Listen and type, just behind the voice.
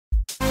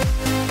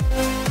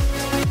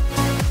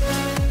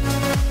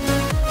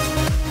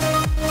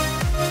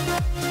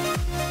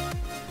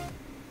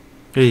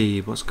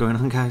Hey, what's going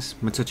on guys?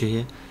 Matutchi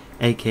here,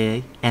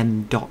 aka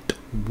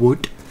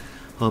M.Wood.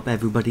 Hope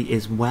everybody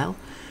is well,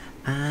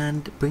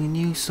 and bringing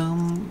you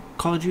some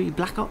Call of Duty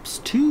Black Ops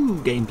 2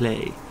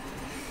 gameplay.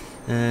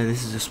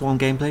 This is a Swarm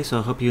gameplay, so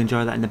I hope you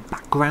enjoy that in the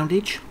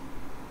backgroundage.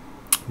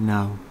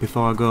 Now,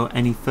 before I go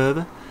any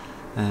further,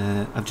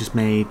 I've just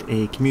made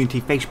a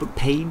community Facebook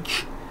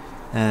page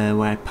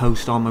where I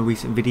post all my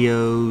recent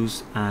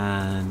videos,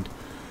 and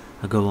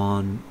I go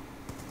on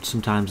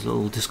sometimes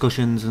little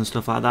discussions and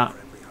stuff like that.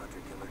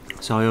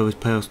 So I always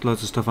post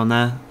loads of stuff on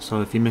there.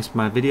 So if you missed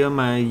my video,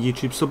 my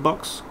YouTube sub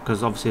box,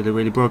 because obviously they're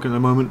really broken at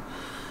the moment,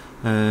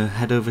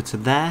 head over to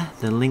there.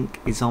 The link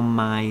is on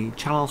my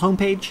channel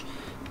homepage,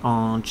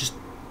 just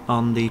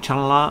on the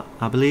channel art,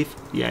 I believe.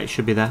 Yeah, it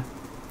should be there.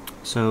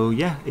 So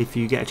yeah, if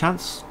you get a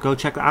chance, go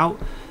check that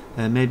out.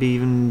 Maybe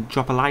even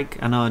drop a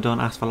like. I know I don't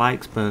ask for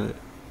likes, but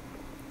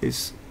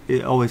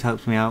it always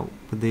helps me out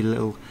with the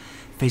little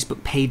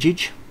Facebook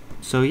pageage.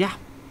 So yeah,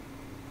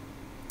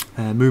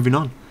 moving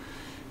on.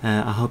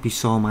 I hope you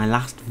saw my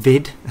last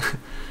vid.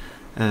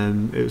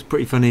 It was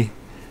pretty funny.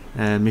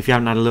 If you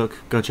haven't had a look,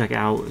 go check it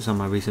out. It's on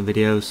my recent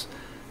videos.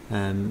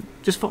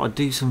 Just thought I'd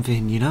do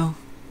something, you know,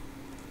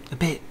 a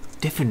bit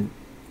different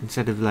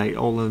instead of like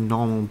all the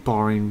normal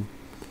boring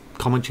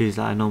commentaries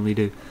that I normally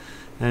do.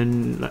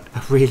 And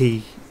I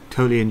really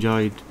totally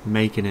enjoyed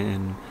making it,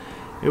 and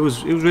it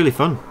was really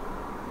fun.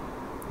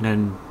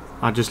 And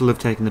I just love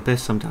taking the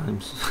piss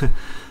sometimes.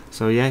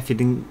 So yeah, if you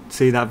didn't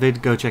see that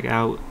vid, go check it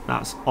out.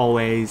 That's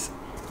always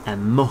a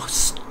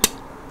must.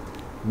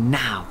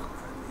 Now,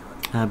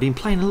 I've been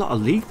playing a lot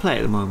of League play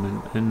at the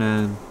moment,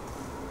 and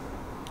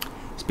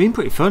it's been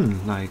pretty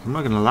fun. Like, I'm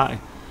not gonna lie.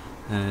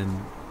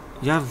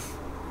 You have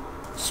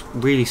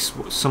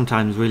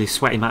sometimes really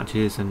sweaty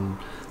matches, and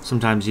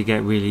sometimes you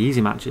get really easy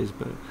matches.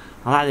 But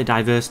I like the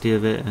diversity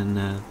of it,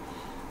 and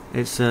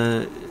it's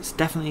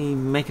definitely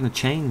making a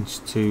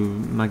change to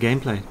my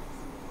gameplay.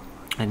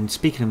 And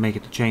speaking of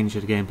making a change to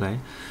the gameplay,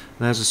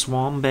 there's a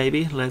Swarm,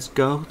 baby. Let's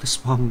go. The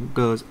Swarm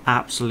goes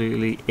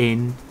absolutely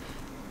in.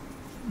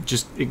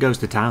 It goes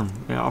to town.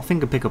 I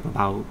think I pick up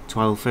about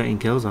 12-13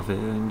 kills off it,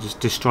 and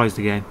just destroys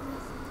the game.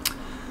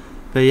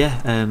 But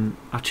yeah,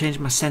 I've changed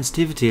my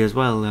sensitivity as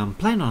well. I'm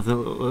playing on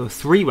a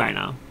 3 right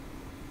now,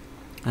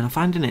 and I'm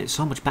finding it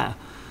so much better.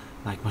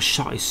 Like, my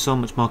shot is so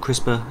much more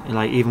crisper.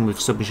 Like, even with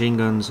submachine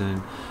guns,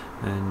 and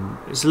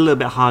it's a little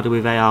bit harder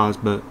with ARs,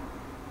 but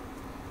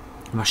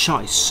my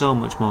shot is so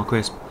much more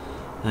crisp,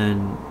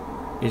 and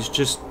it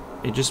just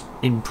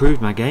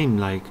improved my game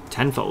like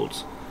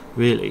tenfold,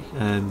 really.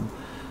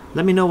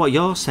 Let me know what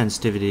your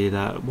sensitivity,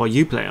 what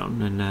you play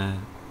on, and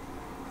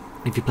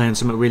if you're playing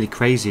something really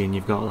crazy and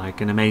you've got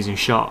like an amazing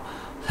shot,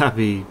 that'd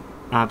be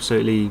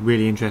absolutely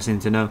really interesting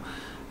to know.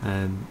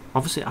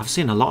 Obviously, I've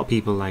seen a lot of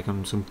people like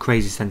on some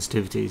crazy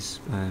sensitivities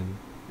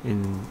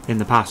in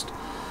the past,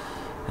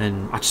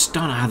 and I just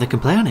don't know how they can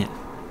play on it.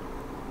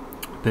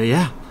 But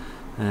yeah.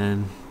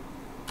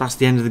 That's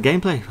the end of the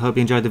gameplay. Hope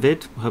you enjoyed the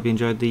vid. Hope you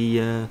enjoyed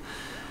the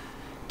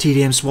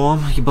TDM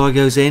Swarm. Your boy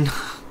goes in,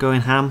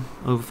 going ham,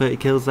 over 30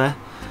 kills there.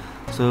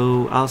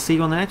 So I'll see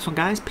you on the next one,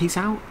 guys. Peace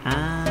out,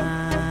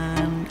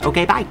 and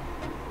okay, bye.